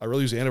Anavar, I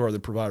really use Anavar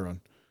than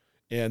Proviron.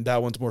 And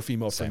that one's more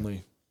female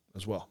friendly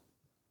as well.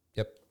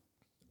 Yep.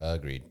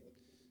 Agreed.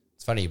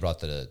 It's funny you brought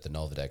the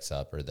Nolvadex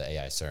up or the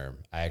AI serum.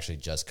 I actually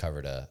just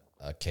covered a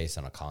case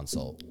on a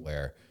consult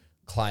where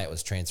a client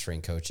was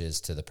transferring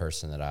coaches to the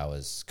person that I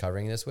was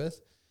covering this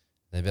with.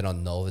 They've been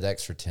on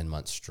Nolvadex for 10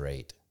 months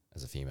straight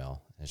as a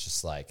female. And it's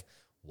just like,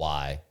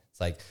 why? It's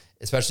like,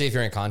 especially if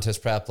you're in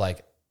contest prep,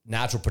 like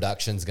natural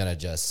production is going to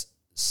just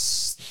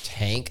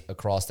tank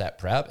across that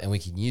prep, and we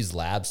can use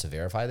labs to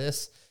verify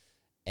this.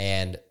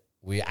 And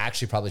we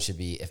actually probably should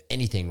be, if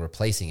anything,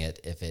 replacing it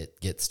if it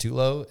gets too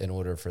low in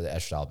order for the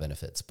estradiol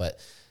benefits. But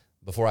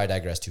before I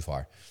digress too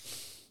far,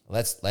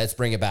 let's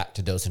bring it back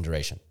to dose and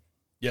duration.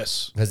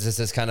 Yes. Because this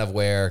is kind of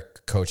where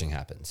coaching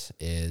happens,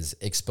 is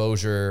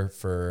exposure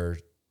for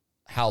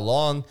how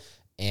long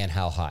and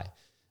how high.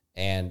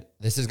 And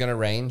this is going to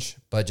range,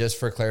 but just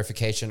for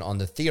clarification on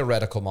the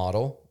theoretical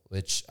model,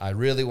 which I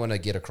really want to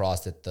get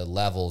across, that the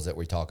levels that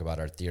we talk about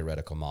are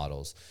theoretical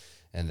models,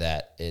 and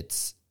that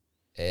it's,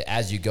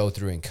 as you go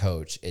through and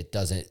coach, it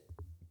doesn't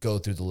go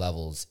through the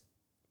levels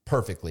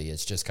perfectly.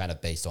 It's just kind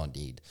of based on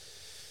need.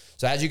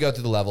 So as you go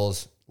through the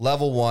levels,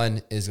 level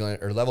 1 is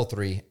going, or level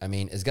 3,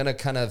 is going to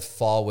kind of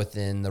fall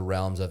within the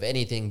realms of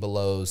anything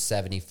below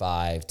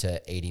 75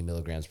 to 80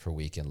 milligrams per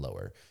week and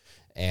lower.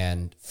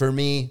 And for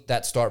me,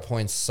 that start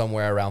point's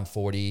somewhere around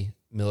 40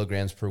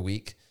 milligrams per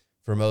week.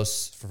 For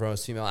most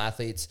female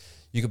athletes,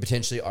 you could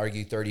potentially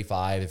argue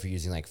 35 if you're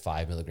using like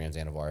 5 milligrams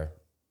Anavar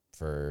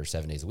for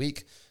 7 days a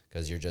week,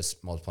 because you're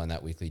just multiplying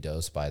that weekly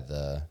dose by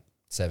the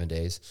 7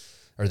 days,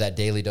 or that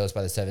daily dose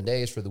by the 7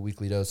 days for the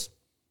weekly dose.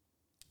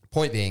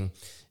 Point being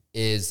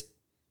is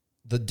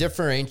the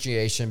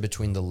differentiation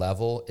between the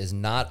level is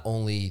not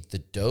only the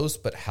dose,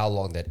 but how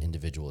long that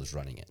individual is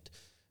running it.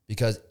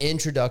 Because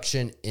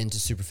introduction into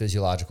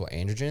supraphysiological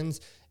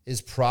androgens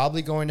is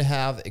probably going to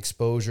have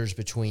exposures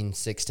between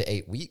 6 to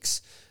 8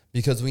 weeks,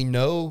 because we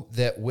know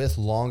that with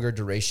longer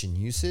duration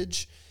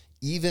usage,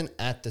 even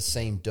at the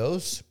same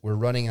dose, we're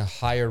running a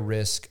higher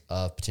risk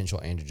of potential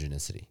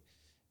androgenicity.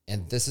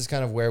 And this is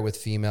kind of where with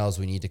females,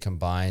 we need to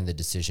combine the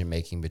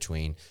decision-making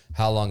between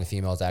how long a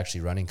female is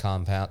actually running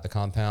the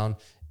compound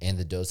and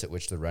the dose at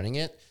which they're running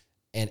it.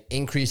 And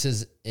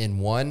increases in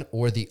one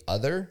or the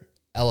other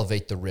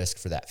elevate the risk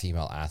for that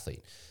female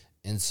athlete.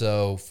 And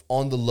so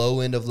on the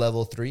low end of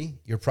level 3,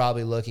 you're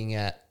probably looking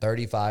at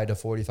 35 to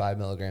 45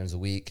 milligrams a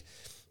week,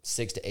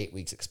 6 to 8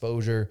 weeks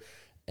exposure.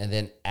 And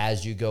then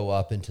as you go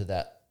up into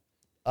that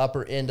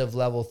upper end of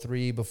level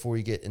 3, before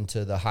you get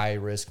into the high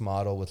risk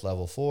model with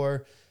level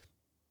 4,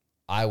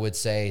 I would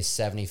say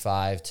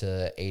 75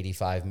 to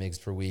 85 mgs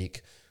per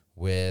week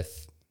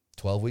with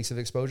 12 weeks of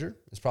exposure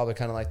is probably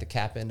kind of like the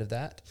cap end of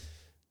that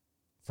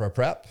for a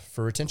prep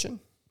for retention.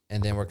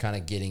 And then we're kind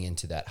of getting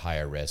into that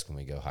higher risk when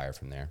we go higher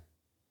from there.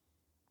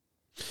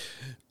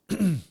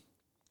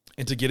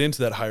 And to get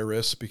into that high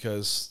risk,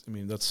 because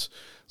that's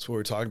what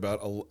we're talking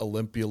about,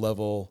 Olympia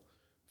level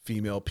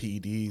female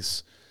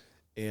PEDs.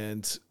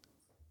 And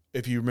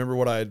if you remember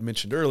what I had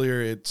mentioned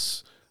earlier,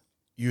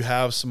 you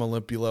have some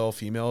Olympia level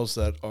females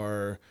that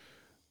are,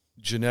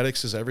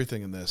 genetics is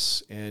everything in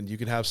this. And you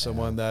can have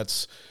someone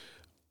that's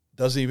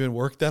doesn't even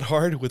work that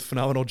hard with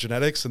phenomenal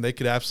genetics, and they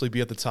could absolutely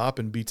be at the top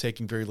and be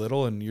taking very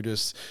little, and you're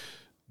just,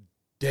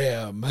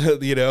 damn,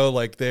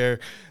 like they're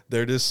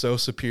just so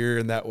superior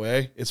in that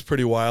way. It's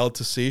pretty wild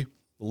to see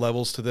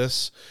levels to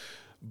this.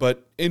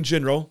 But in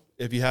general,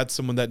 if you had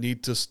someone that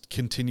need to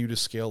continue to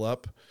scale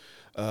up,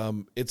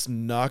 it's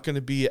not going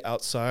to be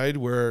outside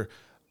where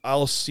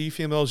I'll see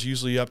females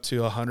usually up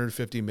to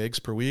 150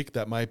 mgs per week.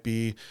 That might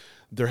be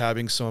they're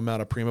having some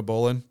amount of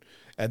primobolan,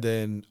 and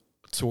then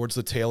towards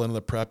the tail end of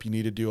the prep, you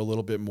need to do a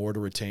little bit more to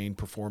retain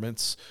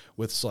performance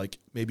with like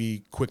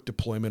maybe quick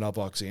deployment of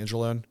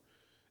oxandrolone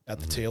at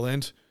the tail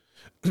end.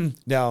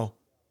 Now,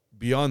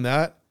 beyond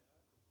that,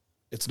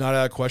 it's not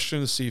out of question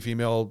to see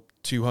female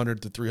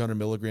 200 to 300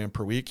 milligram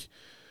per week.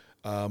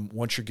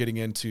 Once you're getting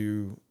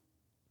into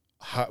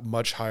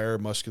much higher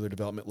muscular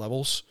development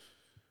levels,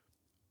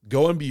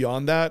 going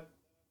beyond that,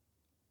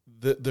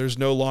 there's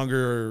no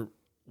longer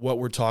what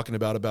we're talking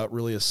about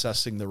really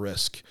assessing the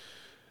risk,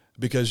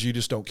 because you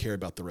just don't care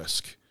about the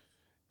risk.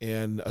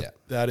 And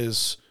that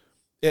is,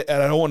 and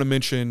I don't want to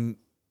mention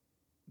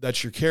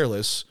that you're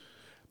careless,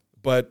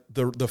 but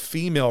the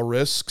female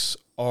risks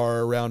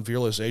are around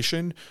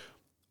virilization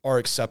are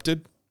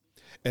accepted.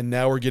 And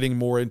now we're getting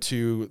more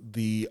into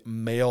the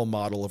male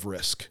model of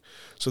risk.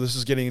 So this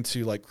is getting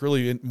into like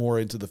really more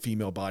into the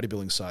female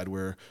bodybuilding side,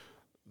 where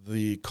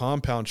the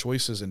compound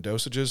choices and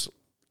dosages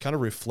kind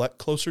of reflect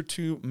closer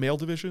to male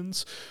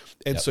divisions.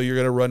 And so you're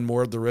going to run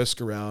more of the risk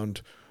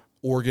around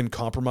organ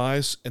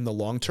compromise in the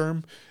long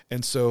term.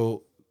 And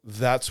so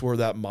that's where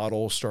that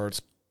model starts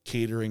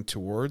catering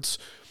towards.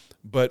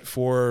 But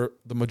for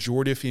the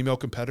majority of female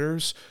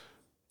competitors,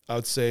 I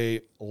would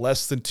say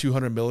less than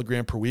 200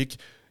 milligram per week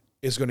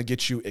is going to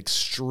get you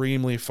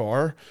extremely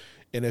far.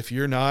 And if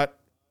you're not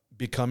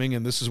becoming,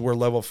 and this is where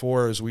level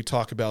 4 is, we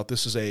talk about,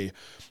 this is a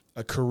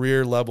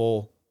career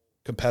level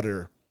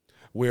competitor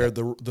where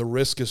the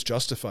risk is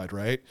justified,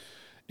 right?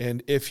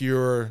 And if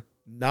you're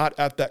not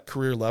at that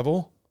career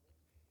level,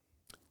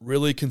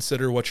 really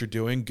consider what you're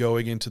doing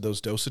going into those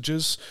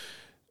dosages,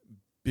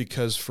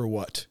 because for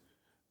what?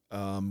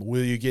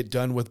 Will you get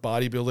done with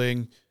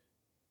bodybuilding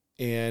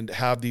and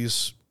have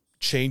these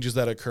changes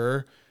that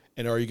occur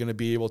And are you going to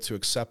be able to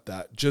accept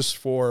that just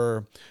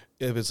for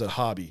if it's a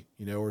hobby,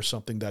 or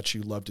something that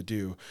you love to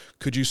do?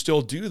 Could you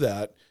still do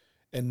that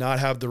and not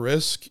have the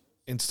risk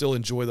and still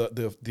enjoy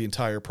the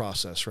entire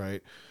process,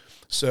 right?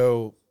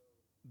 So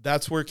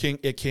that's where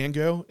it can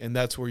go, and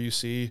that's where you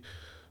see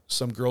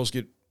some girls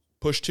get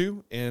pushed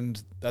to,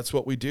 and that's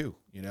what we do.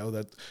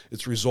 That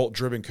it's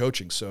result-driven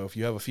coaching. So if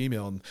you have a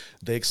female and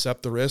they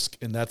accept the risk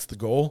and that's the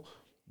goal,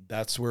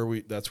 that's where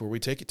we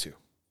take it to.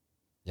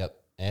 Yep.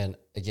 And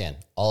again,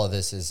 all of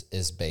this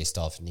is based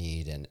off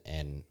need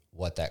and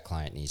what that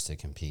client needs to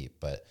compete.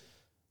 But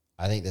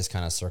I think this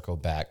kind of circle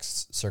back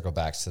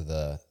to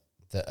the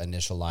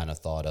initial line of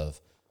thought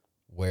of,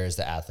 where's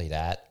the athlete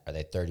at? Are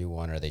they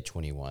 31 or are they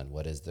 21?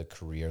 What does the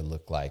career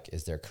look like?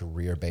 Is their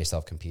career based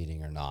off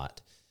competing or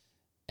not?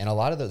 And a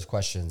lot of those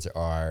questions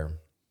are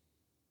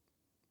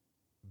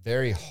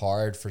very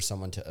hard for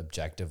someone to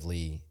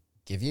objectively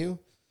give you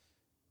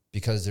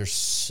because they're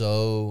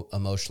so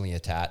emotionally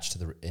attached to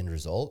the end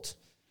result.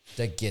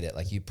 They get it.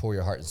 Like, you pour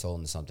your heart and soul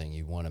into something,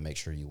 you want to make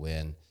sure you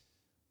win.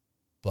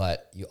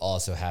 But you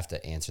also have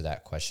to answer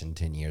that question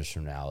 10 years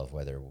from now of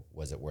whether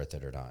was it worth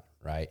it or not,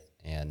 right?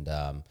 And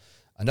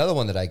another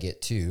one that I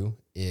get too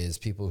is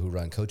people who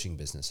run coaching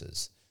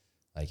businesses,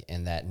 like,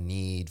 and that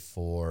need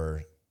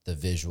for the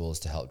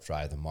visuals to help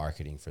drive the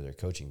marketing for their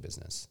coaching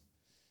business.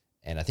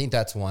 And I think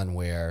that's one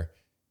where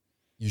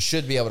you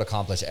should be able to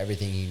accomplish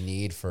everything you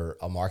need for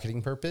a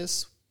marketing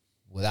purpose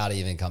without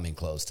even coming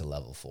close to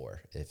level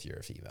 4 if you're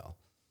a female.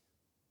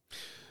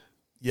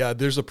 Yeah,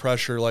 there's a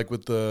pressure, like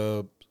with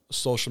the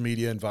social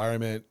media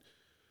environment,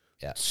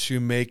 to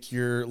make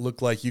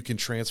look like you can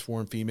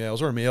transform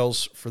females or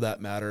males for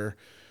that matter.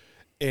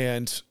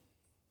 And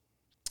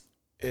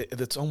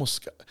it's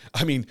almost,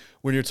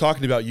 when you're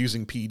talking about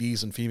using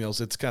PEDs in females,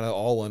 it's kind of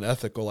all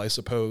unethical, I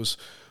suppose.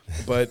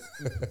 But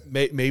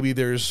maybe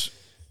there's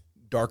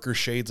darker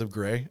shades of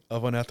gray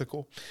of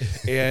unethical.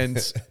 And,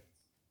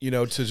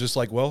 to just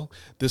like, well,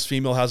 this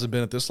female hasn't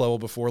been at this level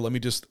before. Let me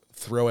just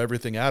throw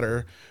everything at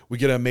her. We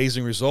get an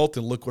amazing result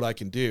and look what I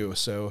can do.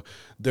 So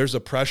there's a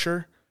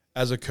pressure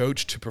as a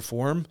coach to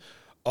perform,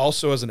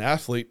 also as an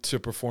athlete to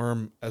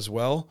perform as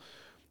well.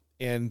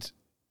 And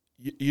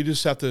you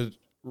just have to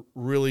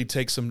really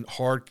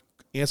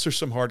answer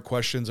some hard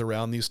questions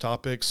around these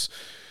topics,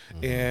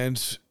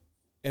 and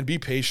be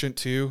patient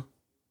too.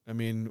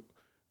 When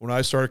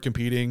I started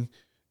competing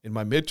in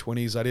my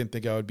mid-20s, I didn't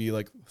think I would be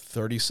like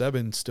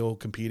 37 still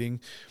competing.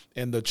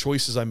 And the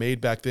choices I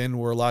made back then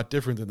were a lot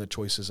different than the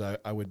choices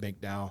I would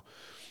make now.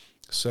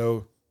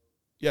 So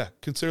yeah,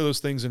 consider those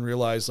things and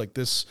realize, like,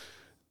 this,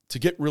 to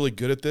get really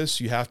good at this,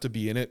 you have to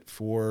be in it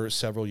for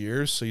several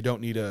years. So you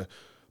don't need to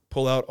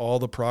pull out all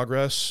the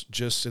progress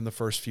just in the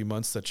first few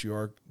months that you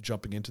are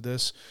jumping into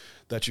this,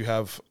 that you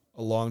have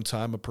a long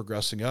time of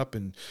progressing up,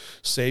 and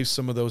save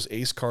some of those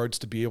ace cards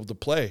to be able to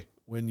play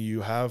when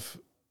you have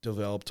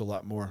developed a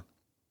lot more.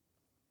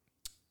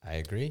 I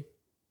agree.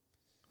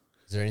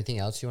 Is there anything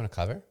else you want to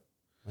cover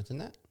within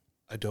that?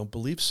 I don't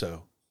believe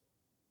so.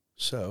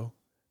 So,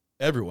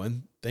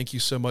 everyone, thank you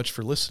so much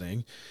for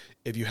listening.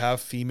 If you have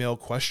female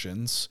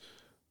questions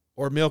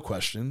or male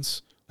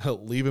questions,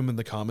 leave them in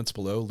the comments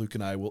below. Luke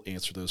and I will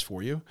answer those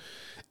for you.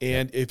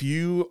 And if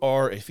you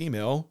are a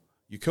female,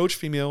 you coach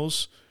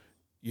females,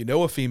 you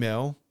know a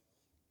female,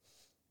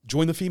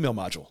 join the female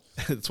module.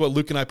 It's what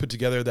Luke and I put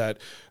together that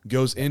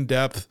goes in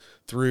depth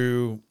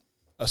through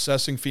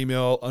assessing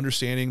female,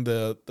 understanding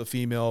the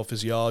female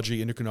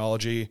physiology,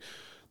 endocrinology,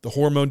 the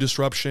hormone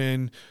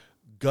disruption,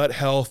 gut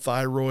health,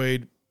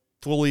 thyroid,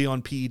 fully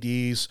on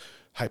PEDs,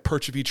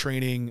 hypertrophy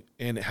training,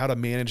 and how to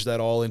manage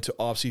that all into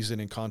off-season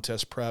and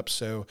contest prep.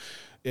 So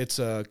it's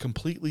a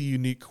completely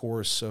unique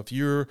course. So if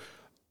you're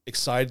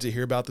excited to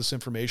hear about this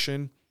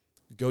information,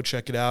 go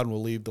check it out, and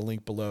we'll leave the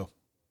link below.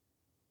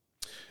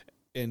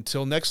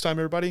 Until next time,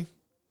 everybody,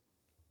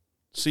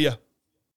 see ya.